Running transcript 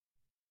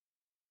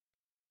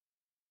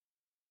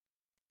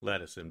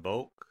Let us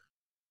invoke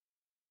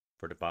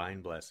for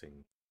divine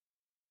blessing.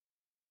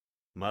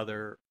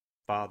 Mother,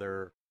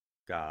 Father,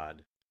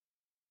 God,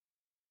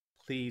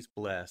 please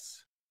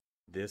bless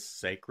this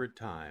sacred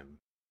time.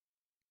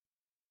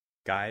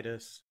 Guide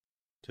us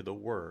to the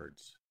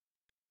words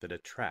that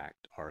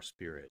attract our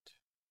spirit.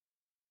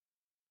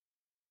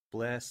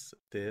 Bless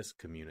this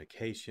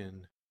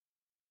communication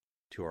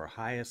to our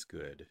highest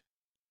good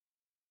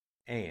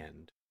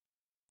and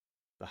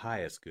the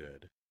highest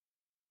good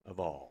of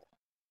all.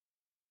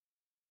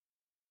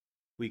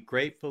 We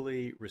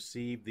gratefully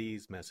receive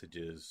these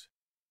messages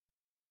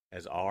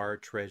as our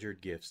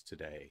treasured gifts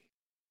today.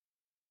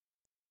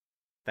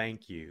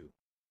 Thank you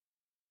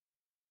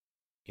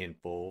in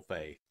full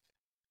faith.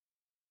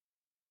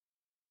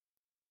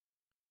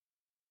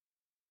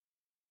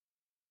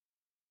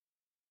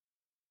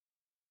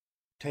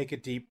 Take a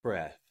deep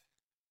breath.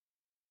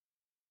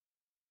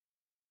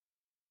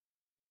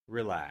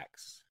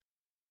 Relax.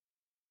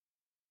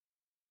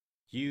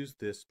 Use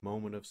this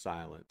moment of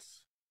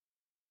silence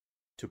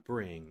to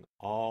bring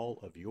all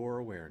of your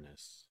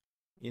awareness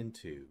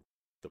into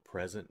the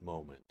present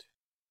moment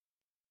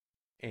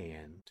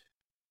and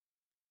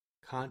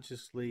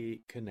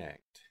consciously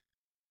connect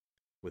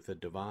with the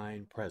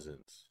divine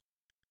presence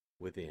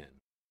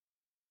within.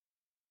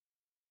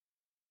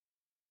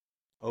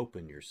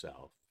 Open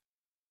yourself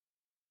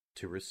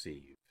to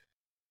receive.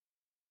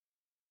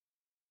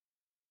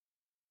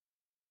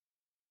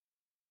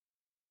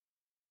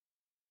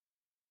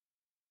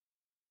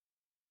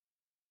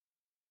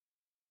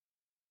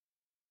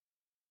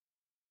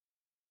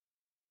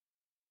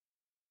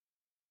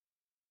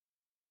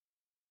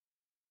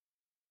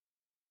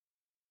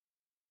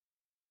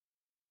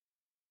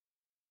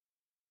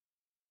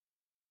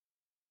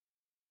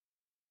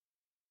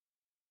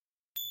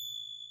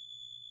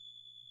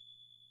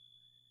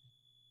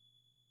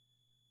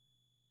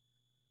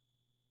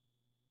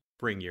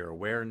 Bring your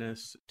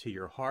awareness to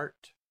your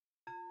heart.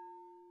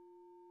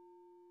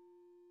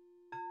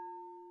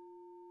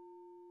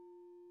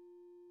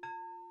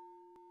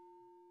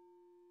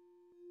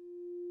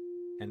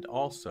 And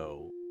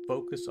also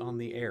focus on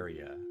the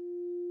area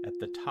at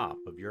the top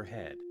of your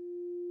head.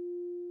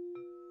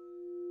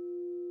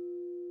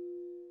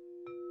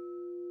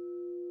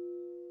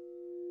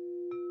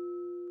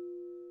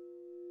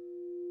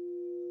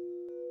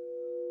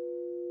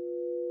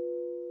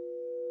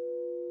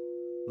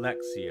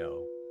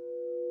 Lectio.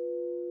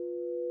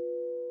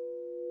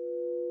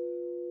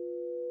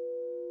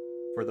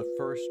 For the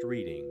first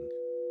reading,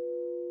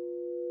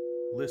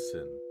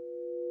 listen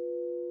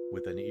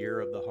with an ear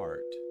of the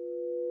heart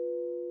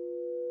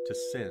to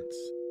sense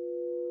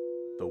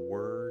the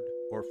word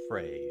or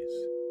phrase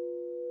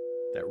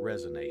that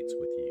resonates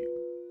with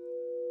you.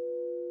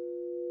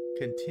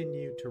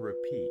 Continue to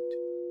repeat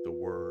the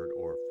word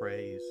or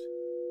phrase.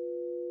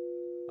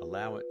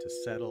 Allow it to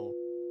settle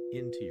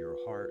into your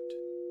heart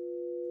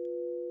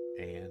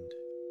and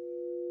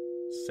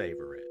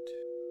savor it.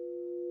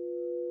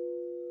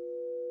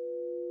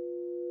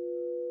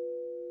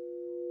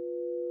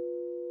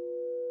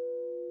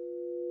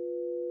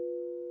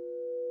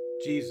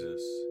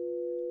 Jesus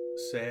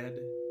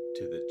said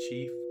to the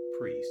chief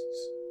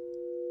priests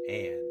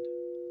and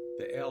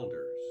the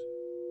elders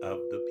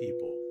of the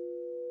people,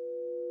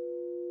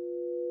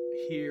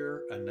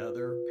 "Hear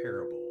another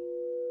parable.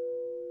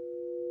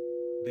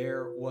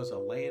 There was a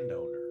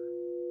landowner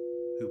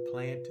who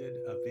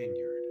planted a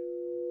vineyard,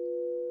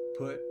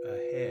 put a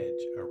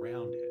hedge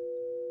around it,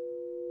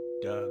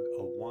 dug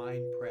a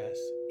wine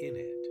press in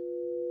it,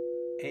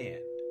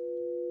 and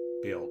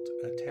built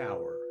a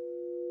tower.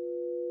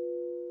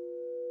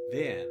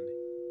 Then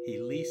he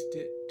leased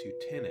it to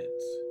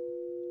tenants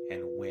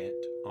and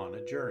went on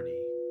a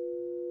journey.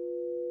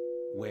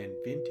 When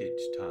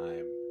vintage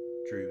time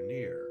drew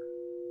near,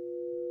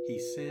 he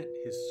sent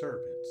his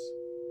servants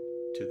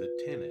to the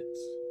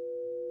tenants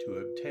to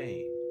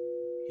obtain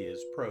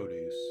his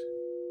produce.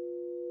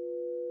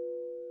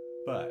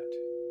 But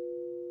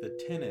the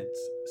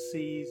tenants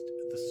seized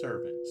the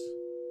servants,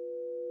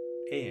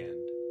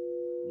 and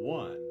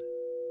one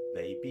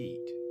they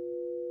beat,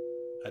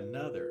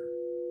 another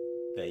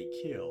they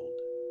killed,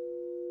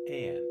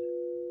 and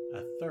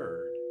a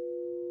third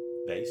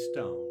they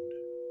stoned.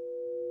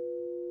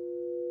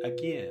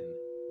 Again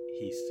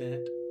he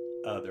sent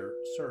other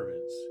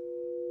servants,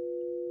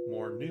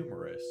 more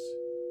numerous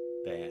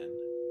than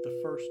the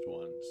first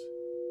ones,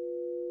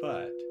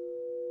 but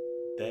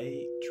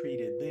they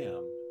treated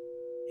them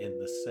in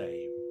the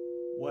same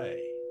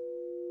way.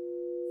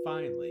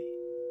 Finally,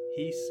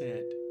 he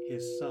sent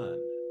his son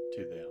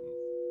to them,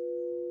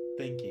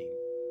 thinking,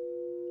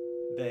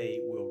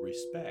 'They will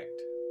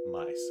respect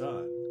my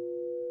son.'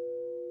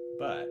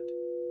 But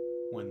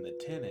when the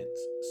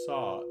tenants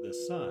saw the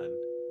son,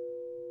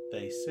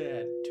 they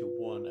said to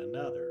one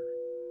another,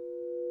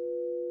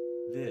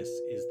 'This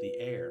is the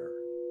heir.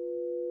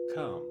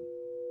 Come,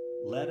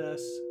 let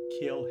us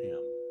kill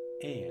him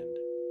and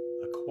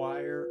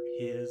acquire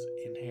his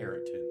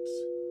inheritance.'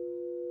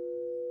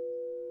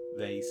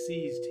 They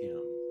seized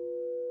him,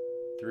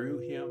 threw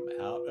him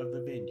out of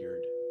the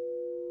vineyard,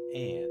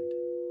 and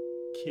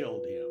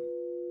killed him.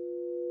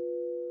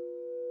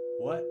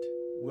 What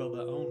will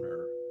the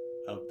owner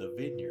of the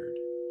vineyard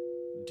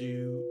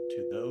do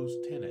to those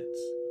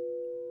tenants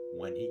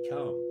when he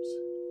comes?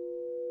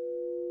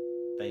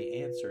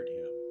 They answered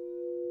him,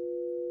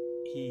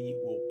 He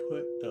will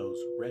put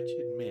those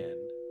wretched men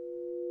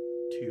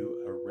to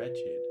a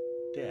wretched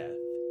death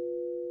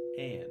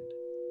and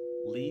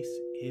lease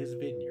his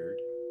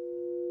vineyard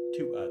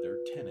to other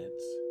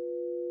tenants,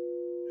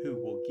 who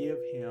will give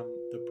him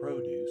the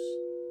produce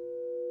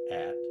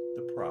at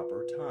the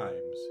proper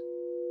times.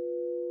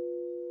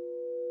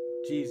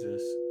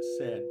 Jesus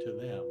said to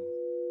them,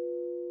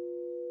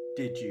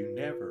 Did you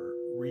never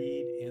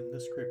read in the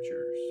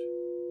Scriptures,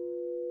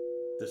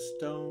 the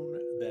stone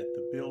that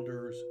the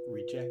builders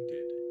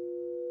rejected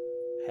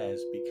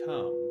has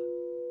become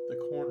the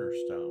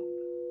cornerstone?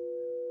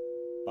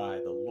 By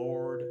the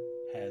Lord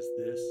has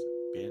this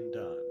been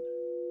done,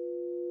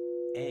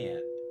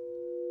 and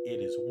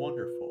it is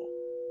wonderful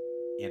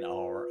in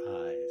our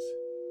eyes.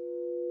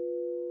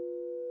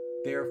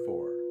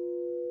 Therefore,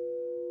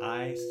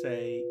 I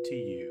say to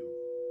you,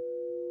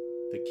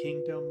 the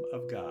kingdom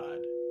of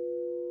God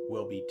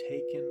will be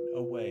taken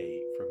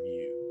away from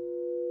you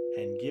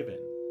and given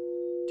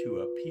to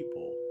a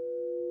people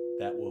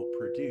that will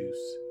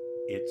produce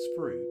its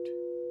fruit.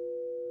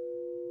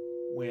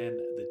 When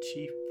the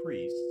chief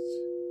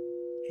priests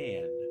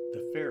and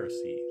the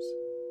Pharisees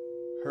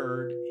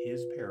heard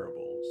his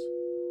parables,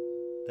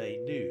 they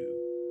knew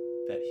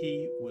that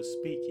he was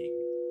speaking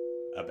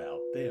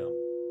about them.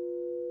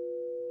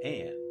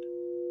 And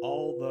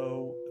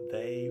although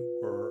they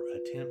were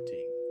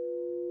attempting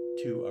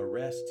to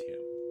arrest him,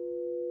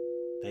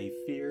 they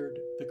feared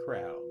the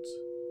crowds,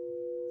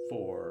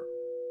 for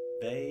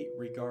they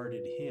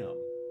regarded him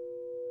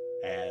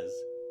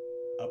as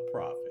a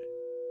prophet.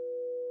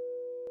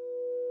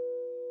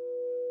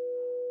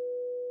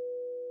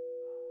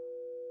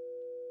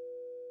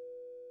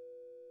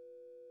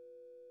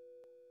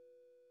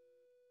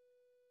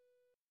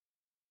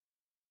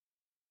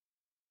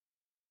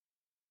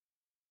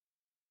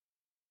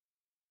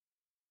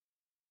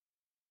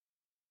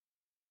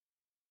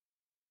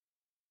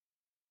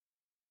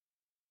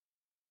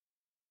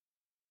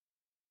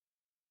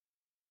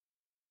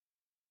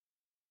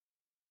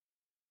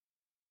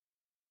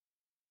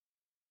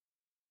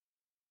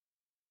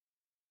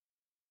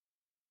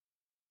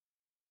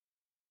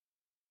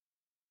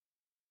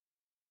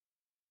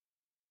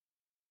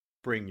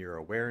 Bring your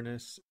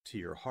awareness to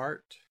your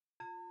heart.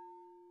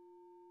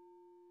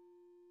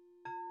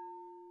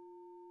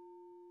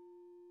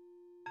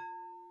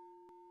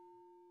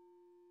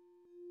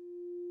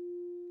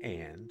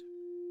 And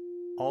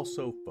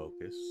also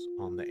focus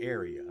on the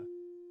area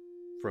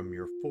from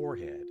your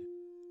forehead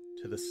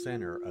to the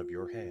center of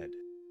your head.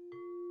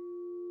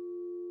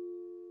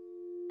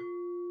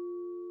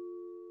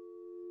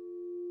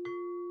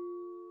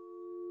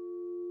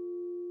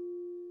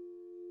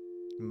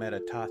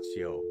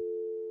 Meditatio.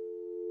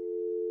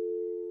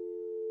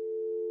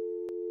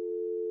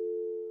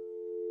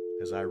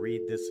 As I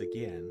read this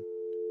again,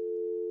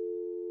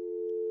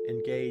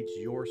 engage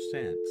your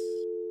sense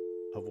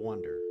of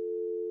wonder.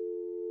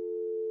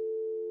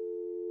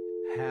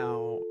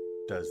 How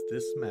does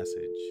this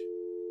message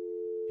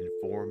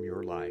inform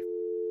your life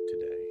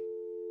today?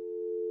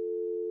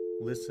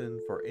 Listen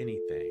for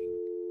anything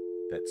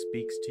that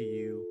speaks to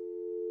you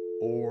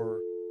or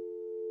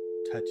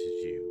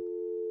touches you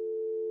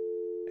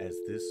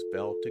as this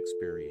felt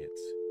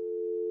experience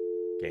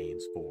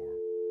gains form.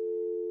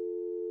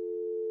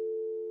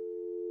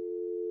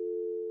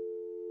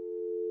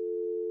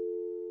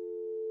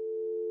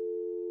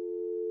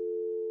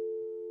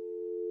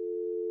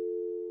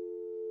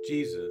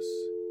 Jesus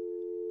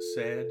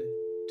said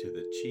to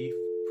the chief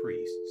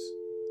priests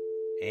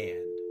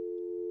and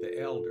the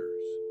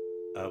elders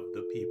of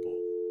the people,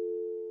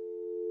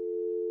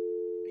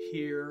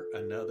 Hear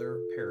another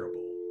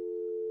parable.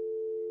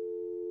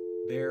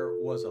 There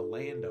was a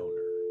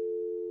landowner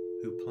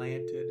who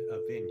planted a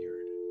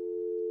vineyard,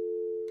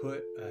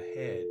 put a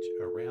hedge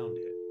around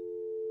it,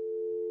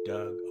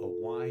 dug a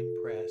wine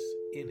press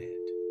in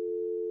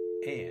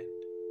it, and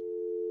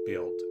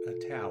built a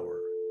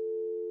tower.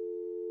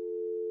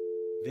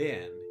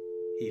 Then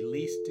he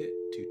leased it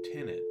to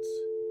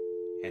tenants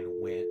and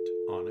went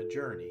on a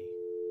journey.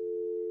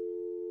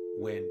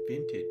 When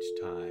vintage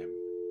time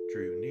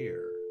drew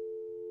near,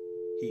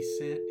 he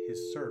sent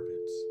his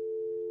servants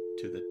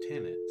to the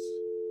tenants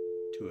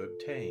to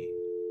obtain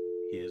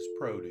his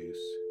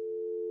produce.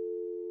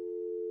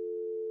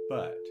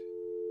 But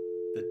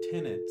the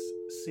tenants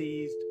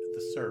seized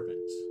the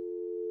servants,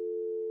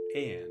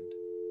 and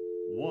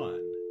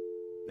one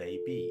they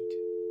beat,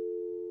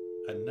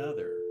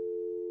 another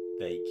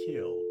they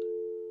killed,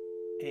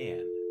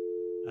 and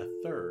a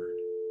third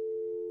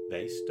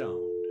they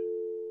stoned.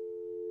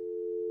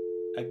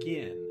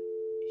 Again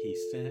he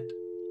sent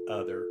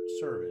other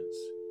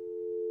servants,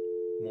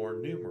 more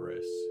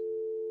numerous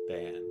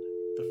than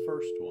the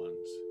first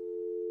ones,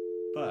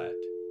 but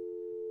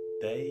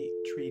they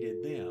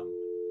treated them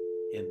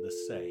in the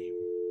same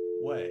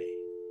way.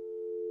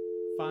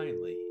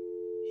 Finally,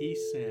 he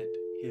sent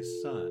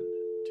his son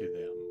to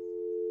them,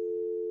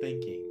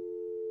 thinking,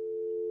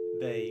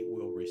 "They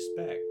will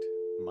respect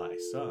my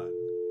son."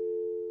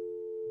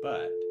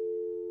 But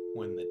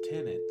when the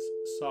tenants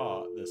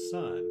saw the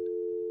son,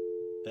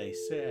 they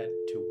said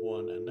to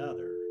one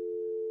another,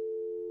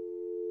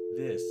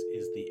 "This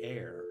is the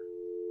heir.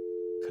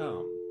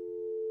 Come,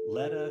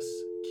 let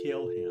us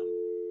kill him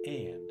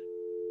and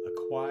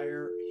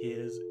acquire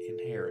his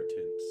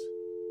inheritance."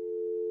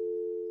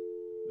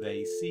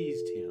 They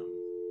seized him,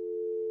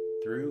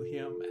 threw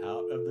him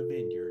out of the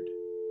vineyard,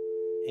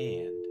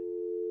 and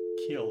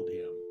killed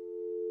him.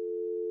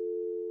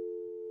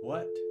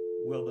 What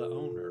will the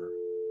owner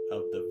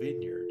of the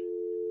vineyard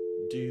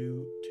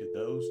do to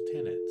those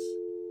tenants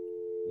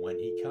when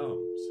he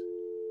comes?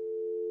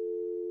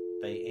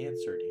 They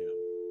answered him,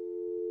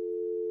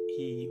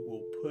 "He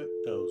will put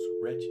those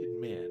wretched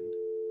men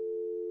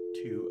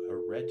to a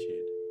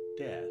wretched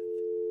death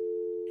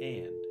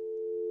and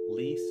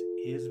lease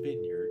his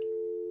vineyard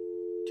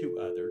to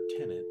other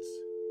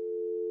tenants,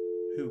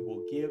 who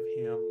will give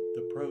him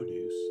the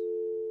produce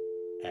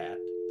at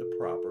the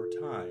proper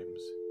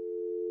times."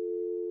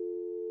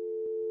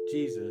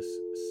 Jesus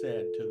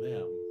said to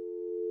them,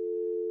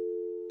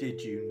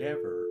 "Did you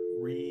never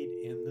read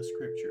in the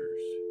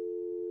Scriptures,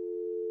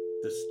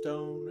 'The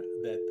stone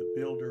that the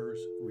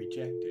builders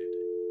rejected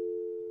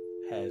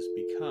has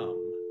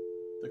become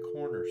the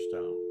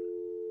cornerstone.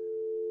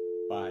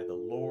 By the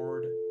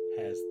Lord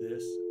has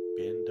this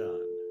been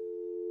done,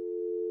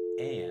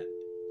 and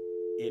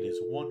it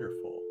is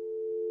wonderful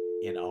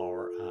in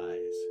our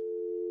eyes.'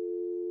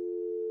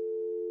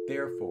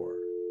 Therefore,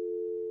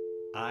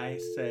 I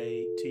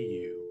say to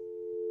you,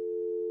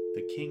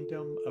 the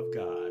kingdom of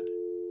God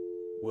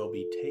will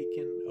be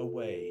taken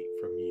away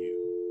from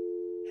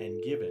you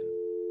and given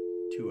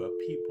to a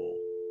people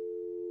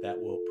that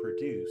will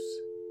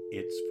produce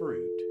its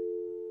fruit."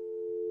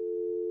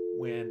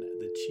 When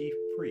the chief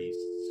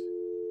priests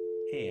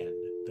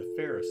and the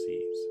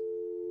Pharisees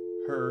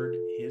heard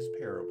his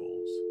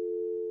parables,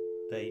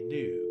 they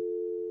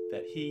knew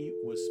that he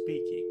was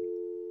speaking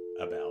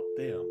about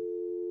them.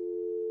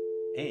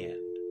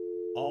 And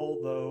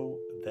although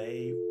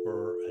they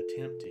were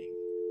attempting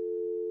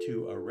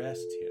to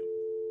arrest him,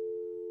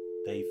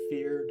 they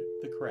feared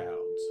the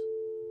crowds,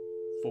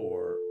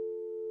 for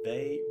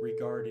they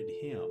regarded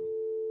him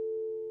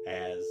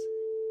as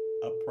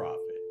a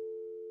prophet.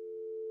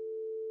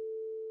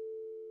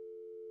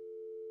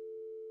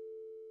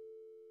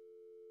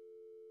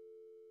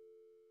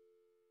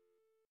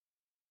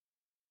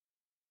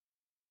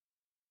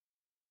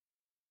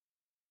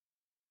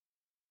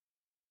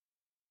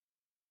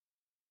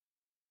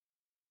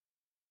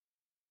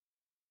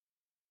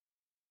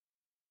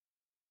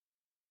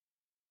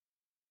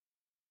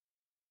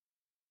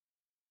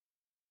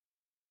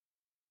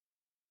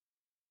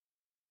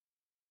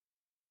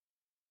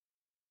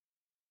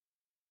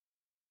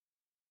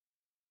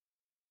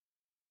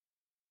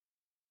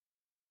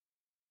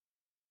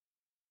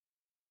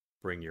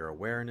 Bring your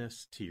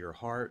awareness to your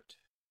heart.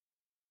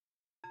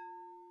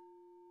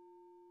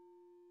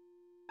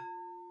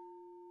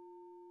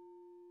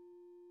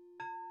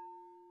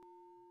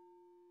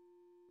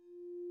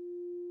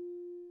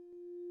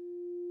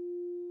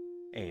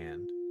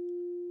 And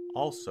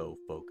also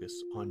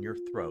focus on your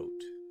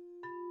throat.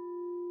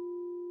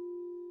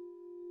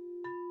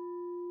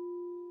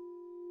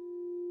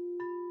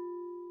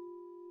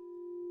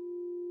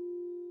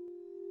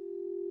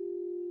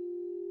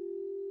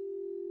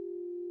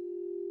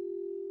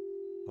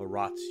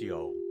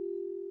 Oratio.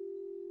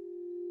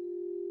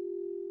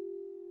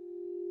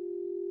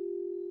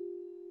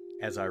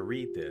 As I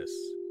read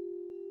this,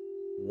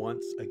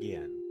 once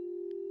again,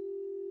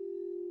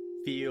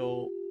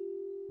 feel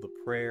the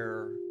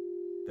prayer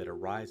that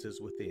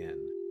arises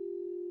within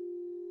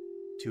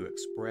to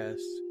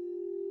express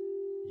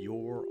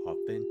your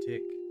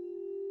authentic,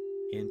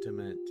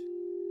 intimate,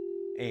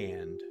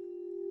 and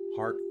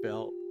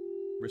heartfelt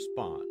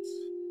response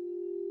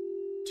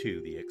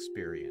to the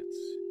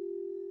experience.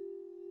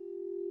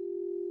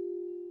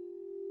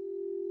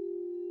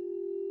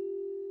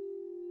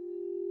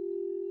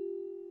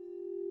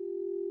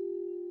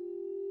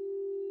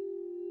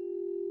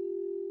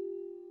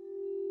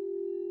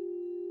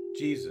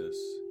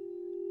 Jesus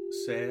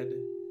said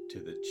to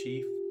the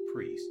chief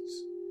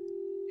priests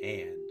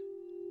and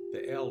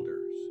the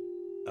elders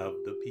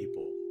of the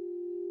people,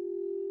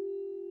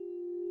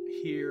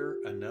 "Hear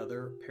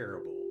another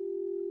parable.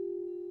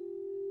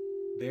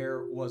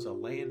 There was a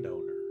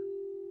landowner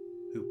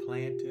who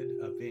planted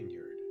a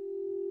vineyard,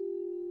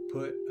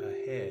 put a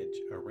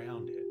hedge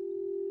around it,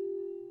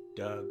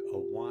 dug a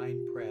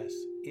wine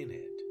press in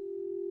it,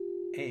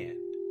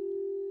 and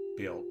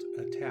built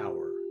a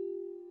tower.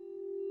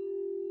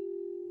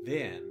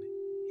 Then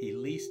he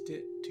leased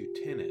it to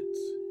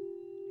tenants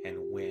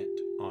and went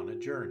on a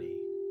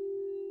journey.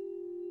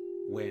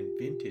 When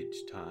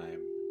vintage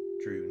time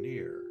drew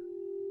near,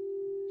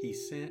 he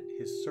sent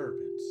his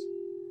servants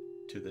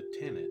to the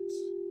tenants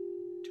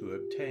to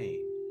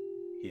obtain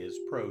his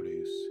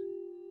produce.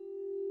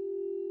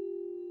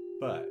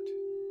 But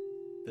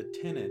The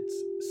tenants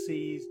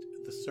seized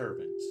the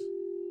servants,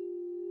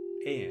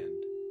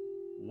 and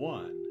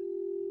one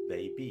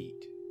they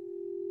beat,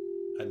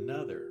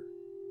 another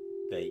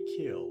they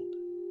killed,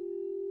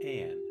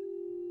 and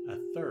a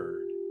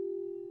third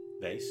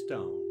they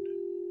stoned.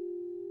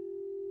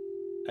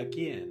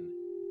 Again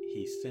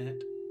he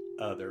sent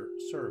other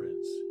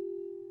servants,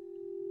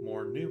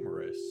 more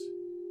numerous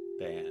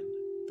than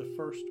the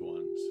first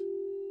ones,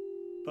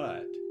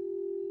 but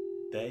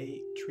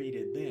they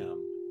treated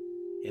them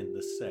in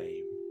the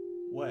same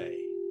way.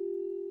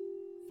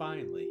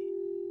 Finally,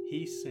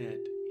 he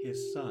sent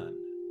his son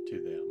to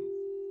them,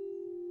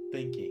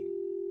 thinking,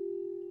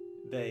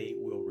 "They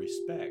will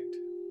respect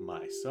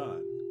my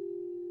son."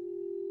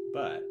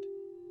 But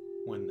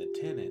when the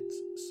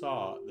tenants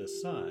saw the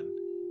son,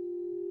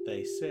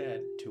 they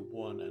said to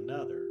one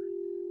another,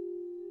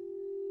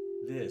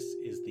 "This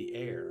is the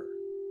heir.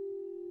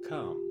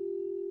 Come,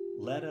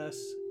 let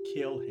us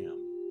kill him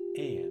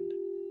and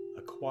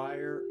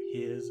acquire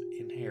his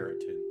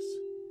inheritance."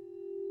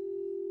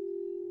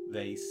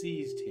 They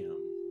seized him,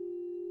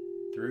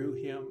 threw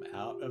him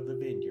out of the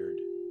vineyard,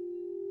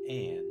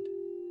 and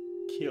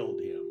killed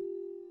him.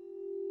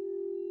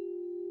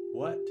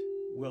 What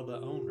will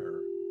the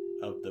owner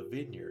of the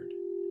vineyard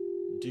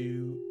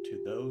do to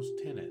those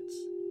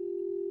tenants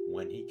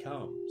when he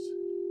comes?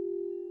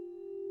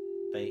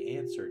 They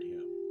answered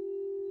him,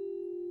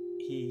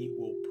 "He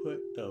will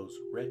put those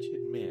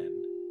wretched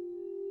men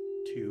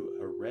to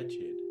a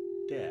wretched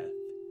death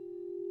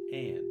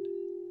and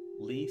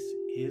lease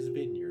his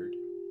vineyard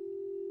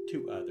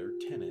to other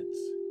tenants,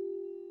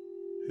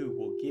 who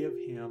will give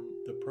him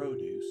the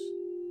produce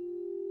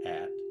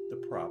at the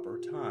proper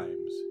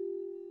times."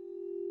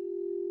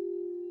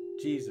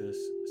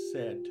 Jesus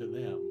said to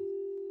them,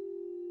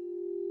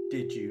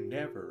 "Did you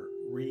never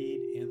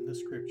read in the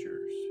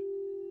Scriptures,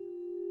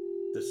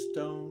 'The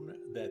stone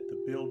that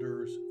the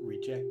builders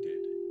rejected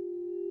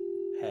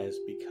has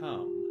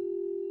become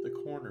the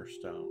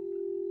cornerstone.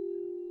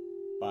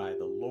 By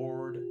the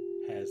Lord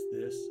has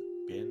this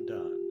been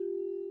done,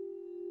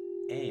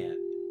 and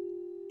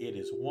it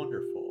is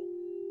wonderful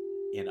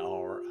in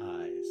our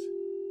eyes.'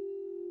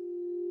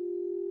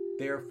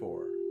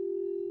 Therefore,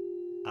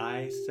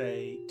 I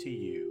say to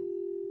you,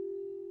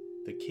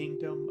 the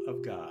kingdom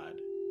of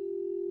God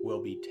will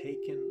be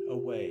taken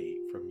away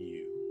from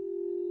you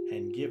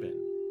and given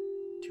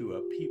to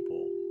a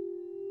people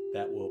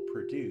that will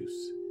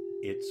produce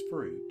its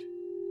fruit."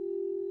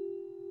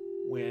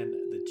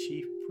 When the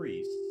chief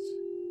priests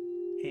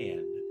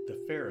and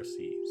the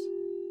Pharisees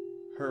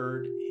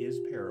heard his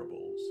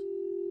parables,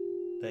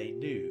 they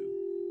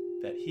knew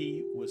that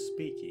he was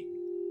speaking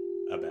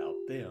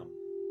about them.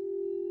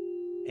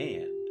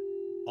 And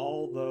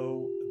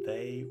although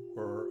they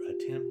were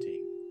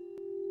attempting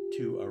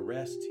to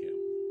arrest him,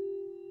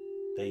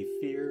 they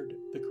feared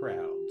the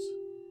crowds,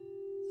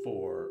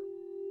 for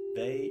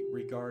they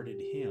regarded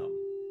him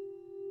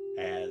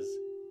as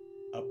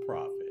a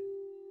prophet.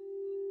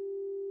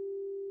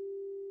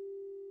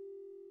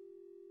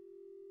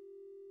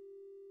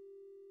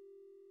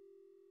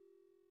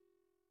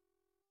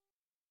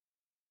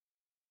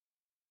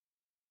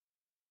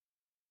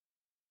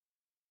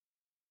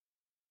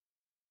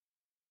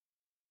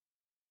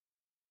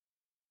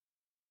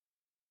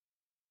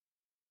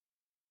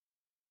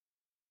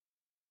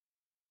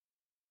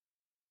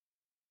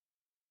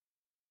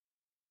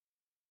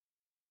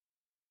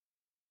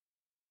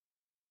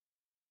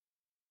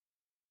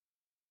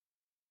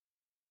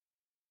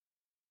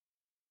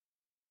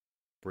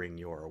 Bring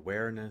your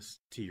awareness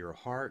to your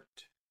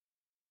heart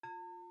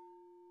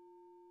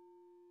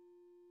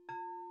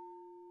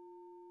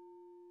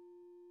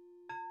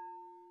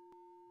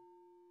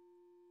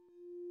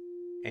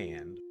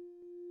and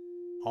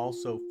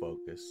also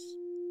focus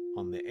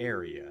on the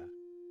area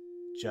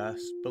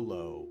just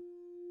below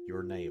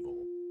your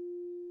navel.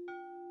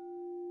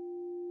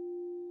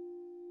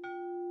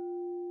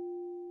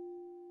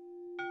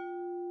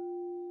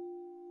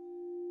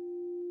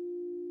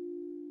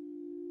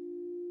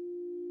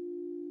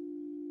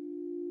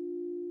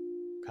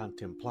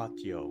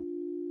 Contemplatio.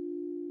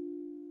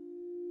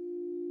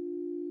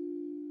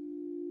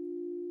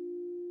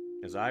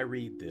 As I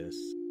read this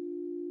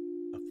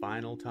a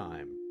final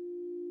time,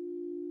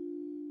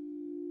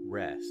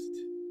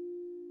 rest.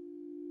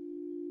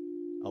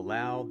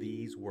 Allow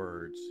these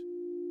words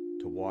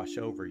to wash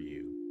over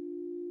you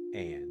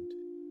and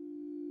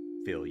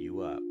fill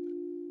you up.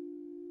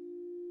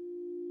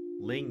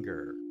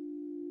 Linger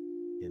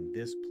in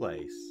this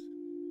place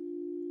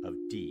of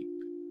deep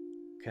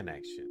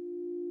connection.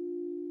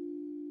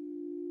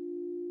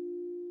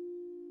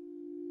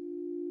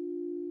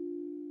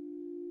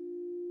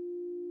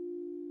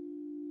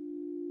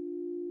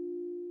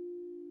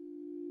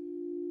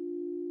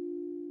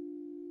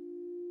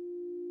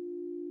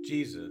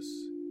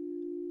 Jesus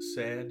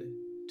said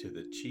to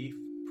the chief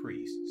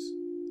priests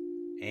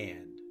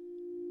and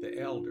the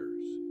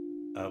elders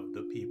of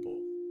the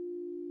people,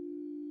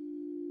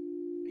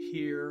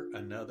 "Hear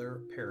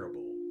another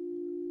parable.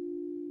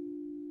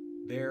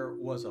 There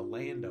was a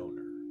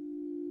landowner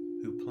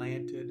who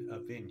planted a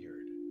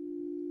vineyard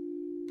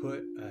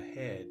put a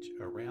hedge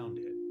around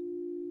it,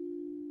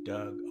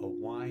 dug a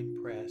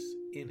winepress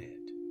in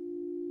it,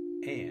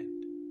 and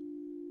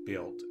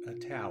built a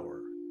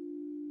tower.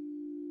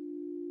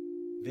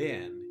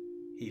 Then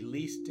he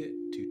leased it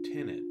to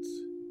tenants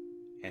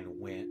and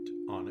went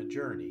on a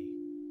journey.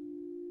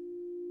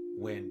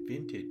 When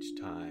vintage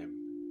time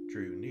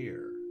drew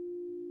near,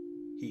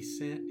 he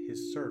sent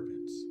his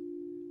servants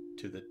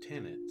to the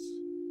tenants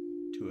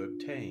to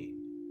obtain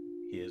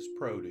his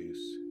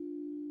produce.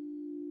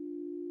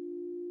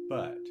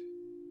 But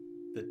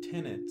the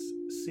tenants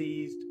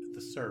seized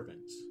the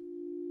servants,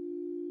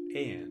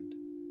 and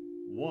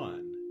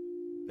one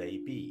they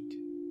beat,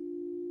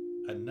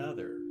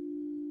 another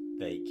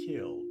they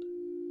killed,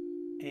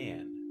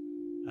 and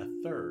a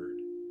third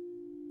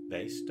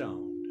they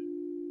stoned.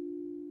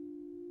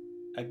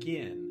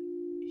 Again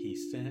he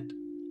sent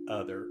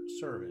other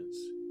servants,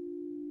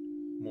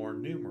 more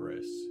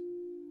numerous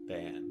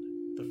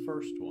than the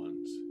first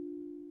ones,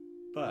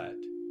 but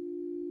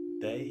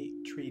they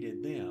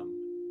treated them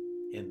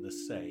in the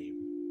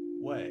same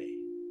way.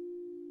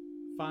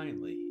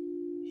 Finally,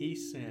 he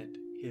sent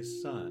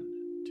his son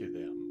to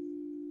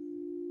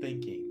them,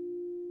 thinking,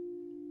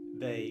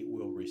 "They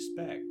will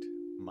respect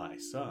my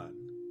son."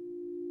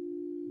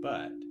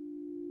 But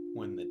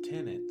when the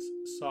tenants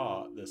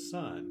saw the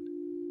son,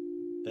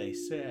 they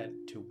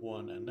said to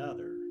one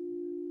another,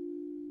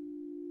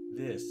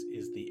 "This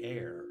is the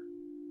heir.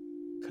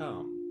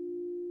 Come,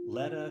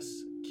 let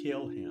us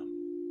kill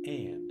him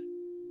and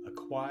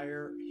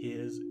acquire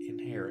his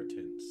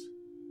inheritance."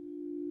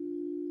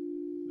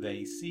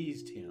 They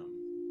seized him,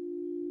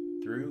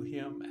 threw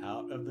him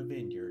out of the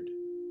vineyard,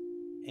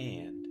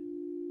 and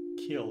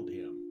killed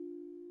him.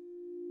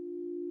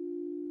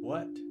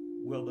 What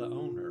will the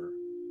owner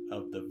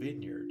of the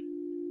vineyard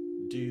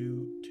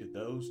do to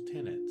those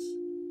tenants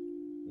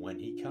when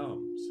he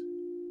comes?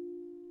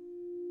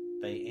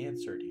 They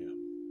answered him,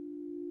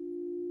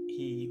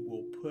 "He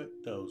will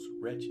put those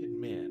wretched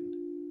men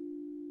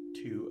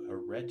to a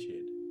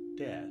wretched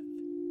death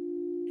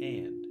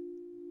and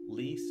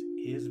lease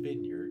his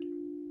vineyard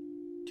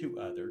to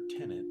other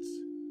tenants,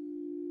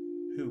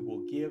 who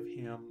will give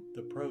him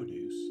the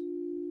produce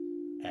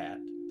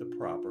at the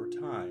proper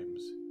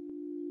times."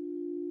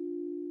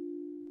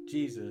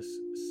 Jesus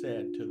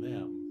said to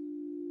them,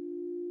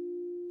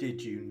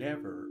 "Did you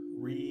never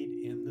read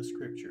in the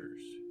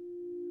Scriptures,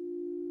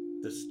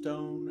 'The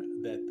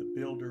stone that the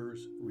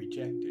builders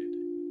rejected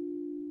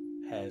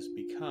has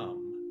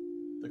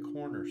become the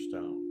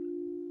cornerstone.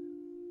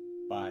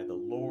 By the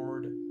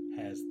Lord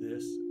has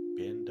this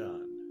been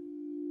done,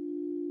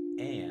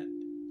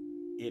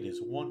 and it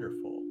is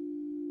wonderful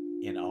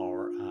in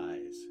our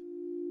eyes.'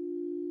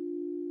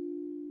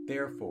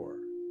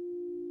 Therefore,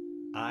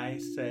 I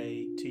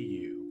say to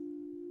you,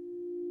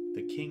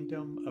 the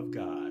kingdom of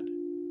God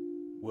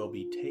will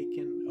be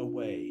taken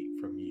away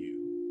from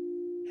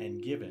you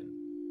and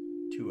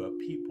given to a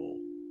people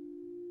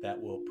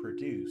that will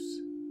produce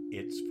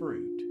its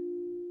fruit."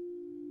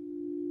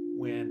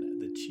 When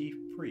the chief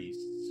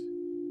priests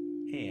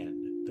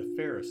and the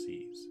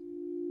Pharisees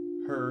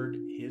heard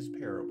his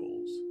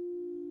parables,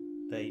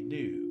 they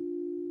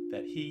knew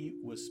that he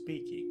was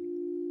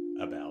speaking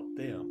about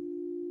them.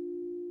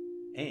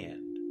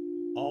 And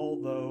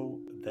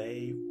although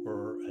they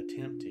were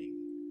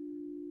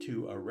attempting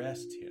to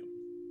arrest him,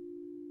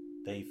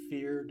 they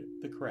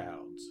feared the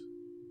crowds,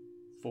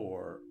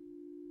 for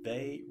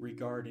they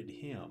regarded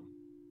him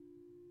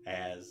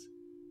as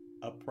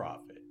a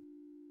prophet.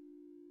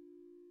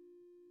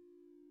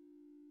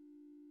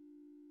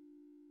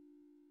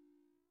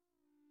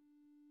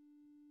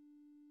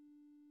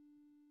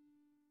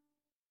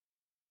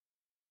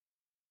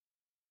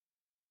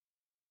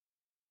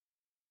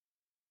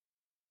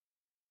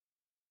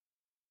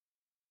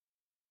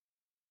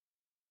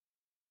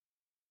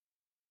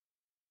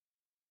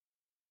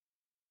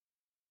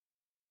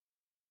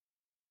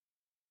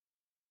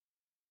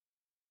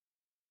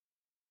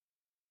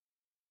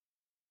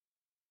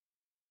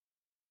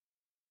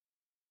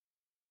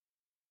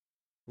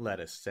 Let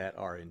us set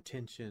our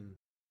intention,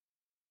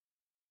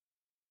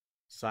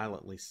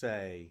 silently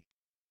say,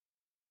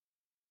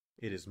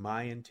 "It is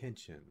my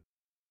intention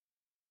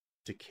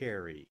to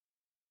carry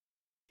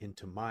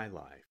into my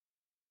life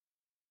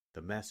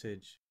the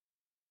message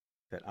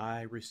that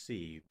I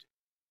received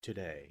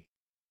today,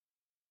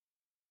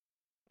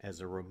 as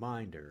a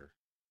reminder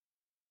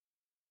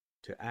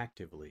to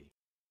actively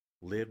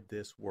live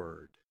this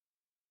word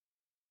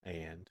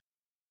and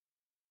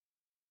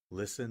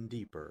listen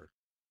deeper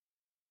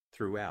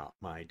throughout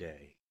my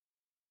day."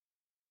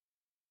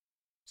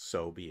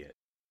 So be it.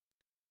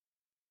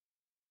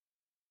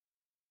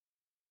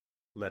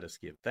 Let us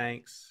give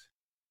thanks.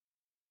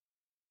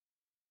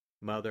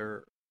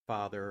 Mother,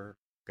 Father,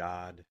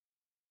 God,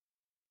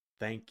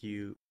 thank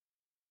you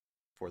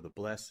for the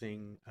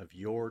blessing of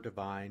your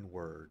divine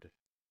word.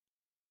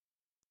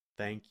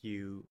 Thank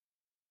you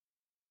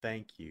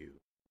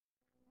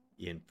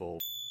in full.